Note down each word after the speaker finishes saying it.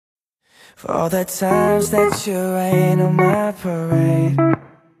For all the times that you rain on my parade,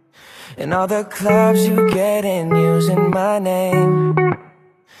 and all the clubs you get in using my name.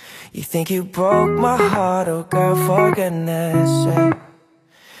 You think you broke my heart, oh girl, for goodness sake.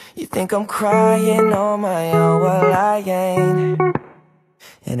 You think I'm crying on my own, well I ain't.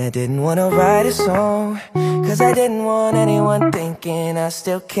 And I didn't wanna write a song, cause I didn't want anyone thinking I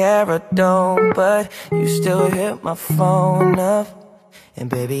still care or don't. But you still hit my phone up, and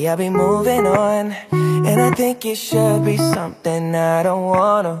baby I'll be moving on. And I think it should be something I don't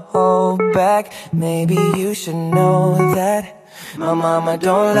wanna hold back. Maybe you should know that my mama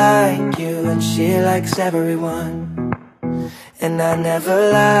don't like you, and she likes everyone. And I never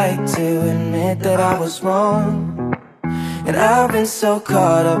like to admit that I was wrong. And I've been so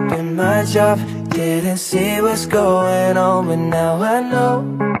caught up in my job, didn't see what's going on. But now I know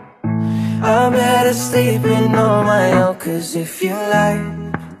I'm better sleeping on my own. Cause if you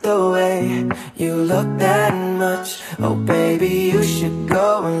like the way you look that much, oh baby, you should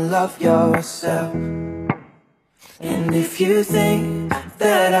go and love yourself. And if you think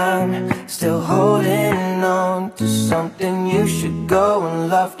that I'm still holding on to something, you should go and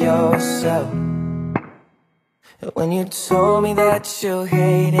love yourself. When you told me that you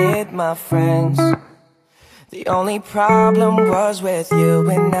hated my friends, the only problem was with you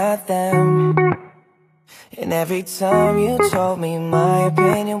and not them. And every time you told me my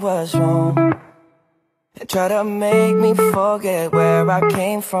opinion was wrong, and tried to make me forget where I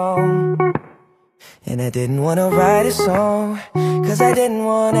came from. And I didn't wanna write a song, cause I didn't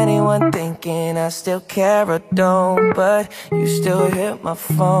want anyone thinking I still care or don't. But you still hit my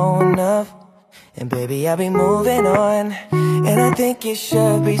phone up, and baby I'll be moving on. And I think it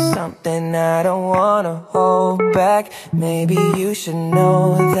should be something I don't wanna hold back. Maybe you should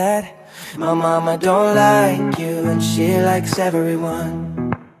know that my mama don't like you, and she likes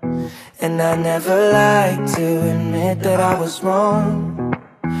everyone. And I never like to admit that I was wrong.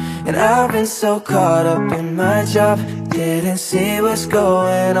 And I've been so caught up in my job, didn't see what's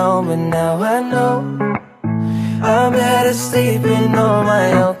going on. But now I know I'm better sleeping on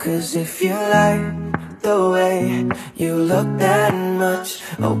my own. Cause if you like the way you look that much,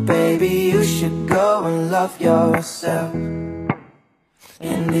 oh baby, you should go and love yourself.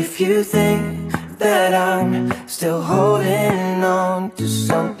 And if you think that I'm still holding on to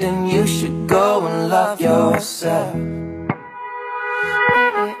something, you should go and love yourself.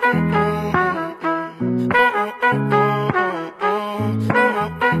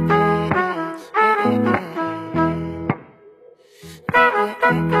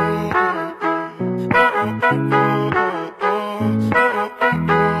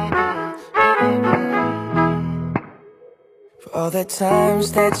 For all the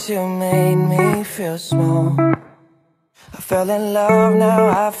times that you made me feel small, I fell in love,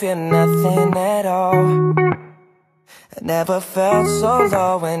 now I feel nothing at all. I never felt so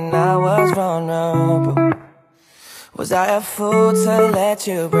low when I was vulnerable. Was I a fool to let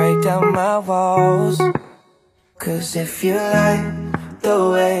you break down my walls? Cause if you like the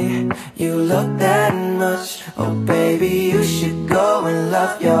way you look that much, oh baby, you should go and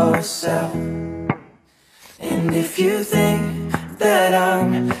love yourself. And if you think that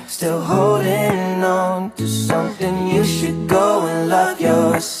I'm still holding on to something, you should go and love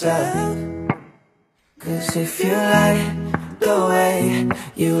yourself. Cause if you like the way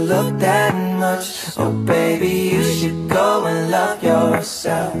you look that much, oh baby, you should go and love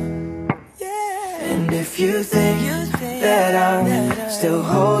yourself. And if you think that I'm still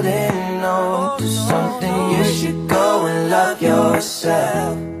holding on to something, you should go and love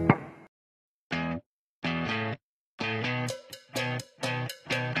yourself.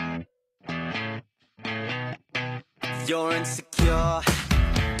 You're insecure,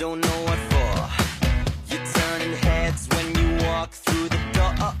 don't know what for. You're turning heads when you walk through the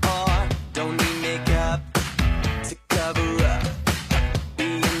door. Don't need makeup to cover up.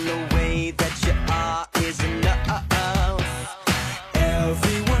 Being the way that you are is enough.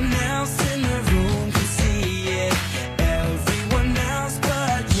 Everyone else in the room can see it, everyone else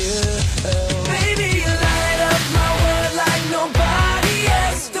but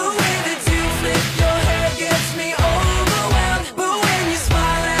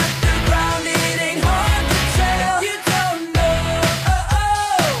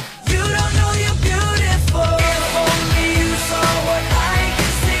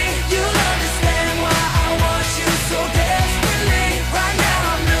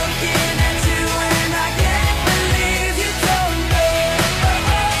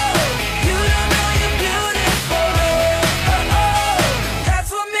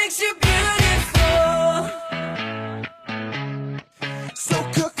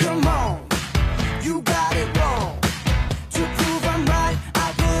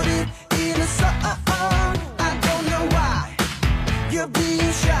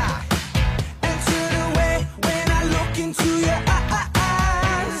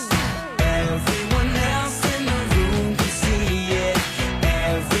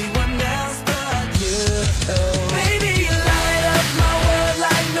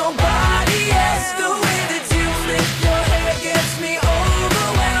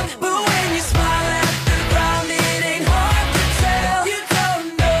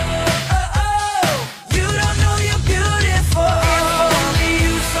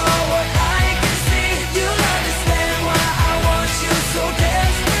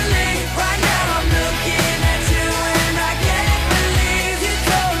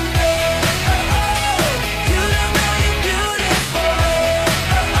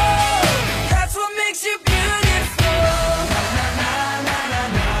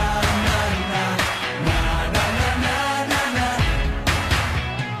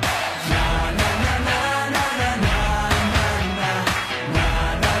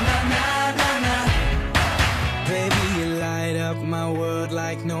world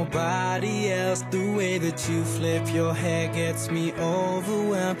like nobody else. The way that you flip your hair gets me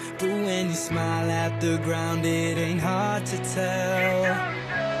overwhelmed. But when you smile at the ground, it ain't hard to tell.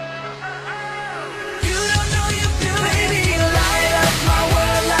 You don't know you're beautiful. Baby, you light up my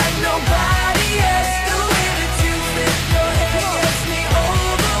world like nobody else. The way that you flip your hair gets me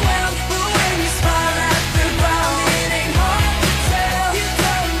overwhelmed. But when you smile at the ground, it ain't hard to tell. You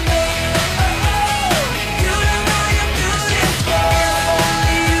don't know, you don't know you're beautiful.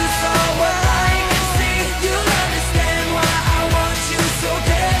 Only you saw what I can see. You'll understand why I want you so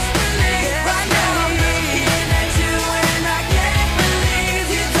desperately. Right now I'm looking at you and I can't believe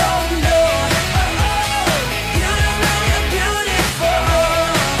you don't know. You don't know you're beautiful.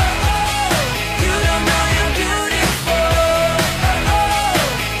 You don't know you're beautiful.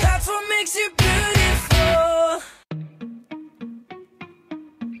 That's what makes you beautiful.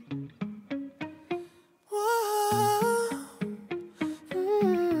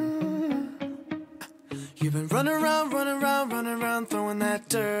 You've been running around, running around, running around, throwing that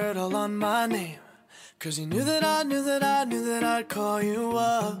dirt all on my name. Cause you knew that I knew that I knew that I'd call you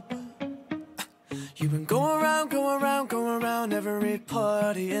up. You've been going around, going around, going around every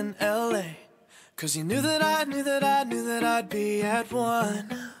party in LA. Cause you knew that I knew that I knew that I'd be at one.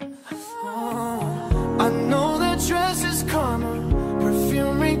 Oh, I know that dress is karma,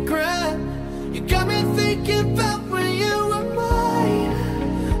 perfume regret. You got me thinking about when you were mine.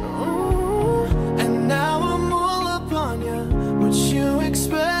 And now I'm all up on you. What you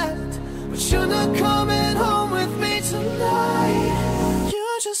expect? But you're not coming home with me tonight.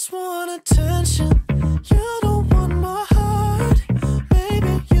 You just want attention. You don't want my heart.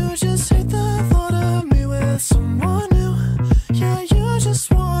 Maybe you just hate the thought of me with someone new. Yeah, you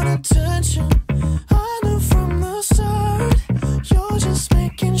just want attention. I knew from the start. You're just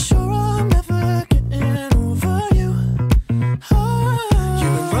making sure I'm never getting over you.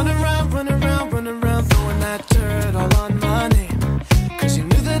 You've been running around, running around, running around, throwing that dirt all on my name. Cause you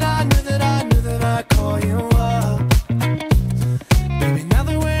knew that I knew that I knew that I'd call you up. Baby, now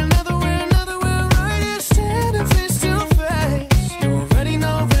that we're right here standing face to face. You already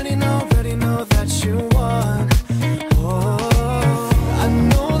know that you won. Oh, I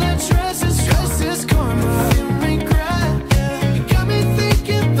know that dress is karma, you regret. You got me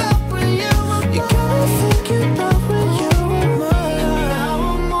thinking about when you were mine. You got me thinking about when you were mine. Now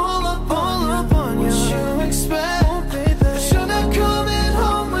I'm all up on you. What you expect? Oh, baby, but you're not coming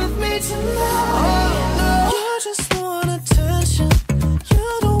home with me tonight. Oh, no. You just want attention. You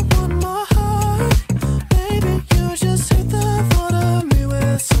don't want my heart. Maybe you just hate the thought of me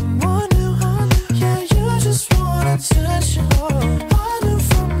with someone new. Yeah, you just want attention. I knew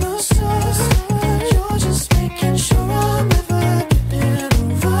from the start. You're just making sure I'm never getting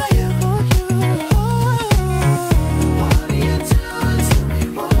over you. What are you doing to me?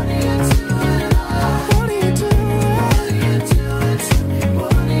 What are you doing? What are you doing? What are you doing to me?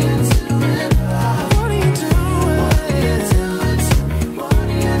 What are you doing? What are you doing? What are you doing to me? What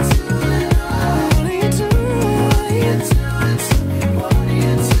are you doing? What are you doing? What are you doing to me? What are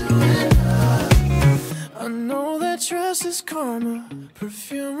you doing? I know that dress is karma,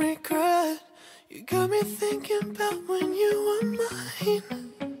 perfume regret. You got me thinking about when you were mine.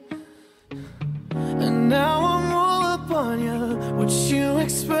 And now I'm all up on you. What you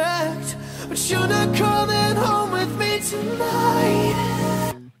expect? But you're not coming home with me tonight.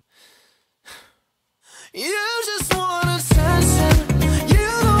 You just want attention. You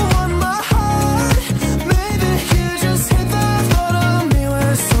don't want my heart. Maybe you just hate the thought of me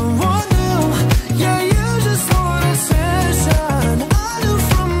with someone new. Yeah, you just want attention. I knew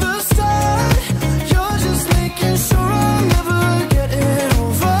from the start. You're just making sure I'm never getting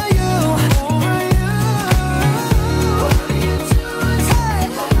over you. Over you. What are you doing? Hey.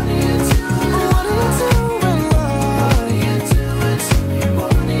 What are you doing? What are you doing, love? What are you doing to me?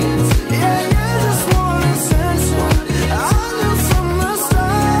 What are you doing? Yeah, you just want attention. I knew from the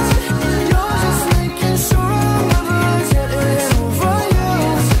start. You're just making sure I'm never getting over you.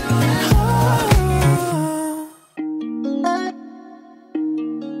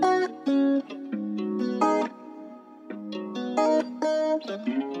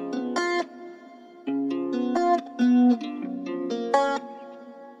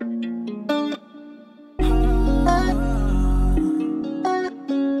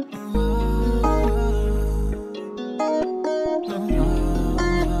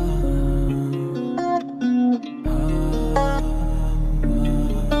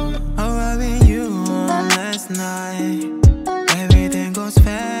 Oh, having you on last night. Everything goes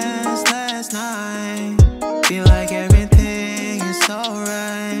fast last night. Feel like everything is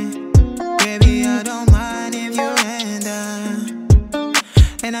alright. Baby, I don't mind if you end up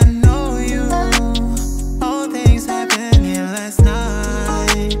and I know you. All things happened here last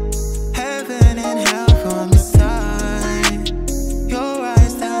night. Heaven and hell from the side. Your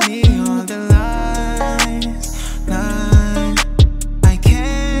eyes tell me all the lies. I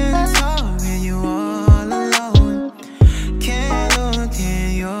can't talk with you all alone. Can't look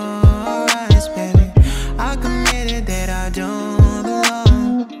in your eyes, baby. I committed that I don't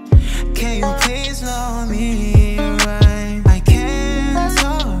belong. Can you please love me right? I can't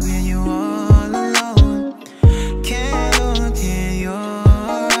talk with you all alone. Can't look in your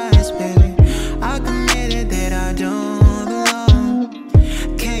eyes, baby. I committed that I don't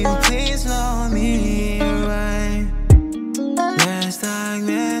belong. Can you please love me right? Last time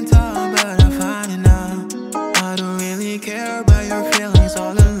we talked, but I find it now. I don't really care about your feelings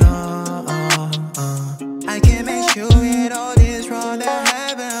all along. I can't make you with all this wrong that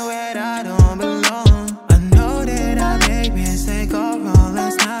happened where I don't belong. I know that I made mistake all wrong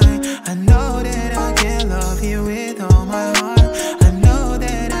last night. I know that I can't love you with all my heart. I know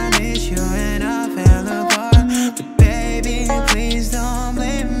that I miss you and I fell apart. But baby, please don't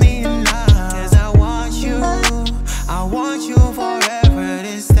blame me now. 'Cause I want you forever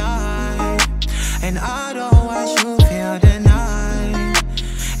this time. And I don't want you feel denied.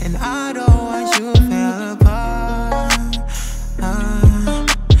 And I don't want you feel apart.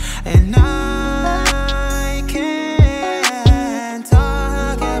 And I can't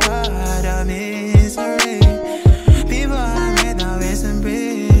talk about our misery. People I met now is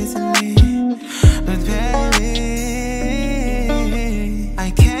embracing me. But baby, I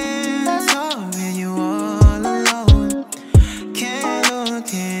can't talk with you all alone. Can't look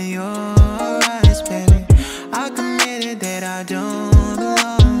in your eyes, baby. I committed that I don't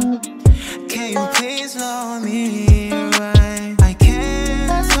belong. Can you please love me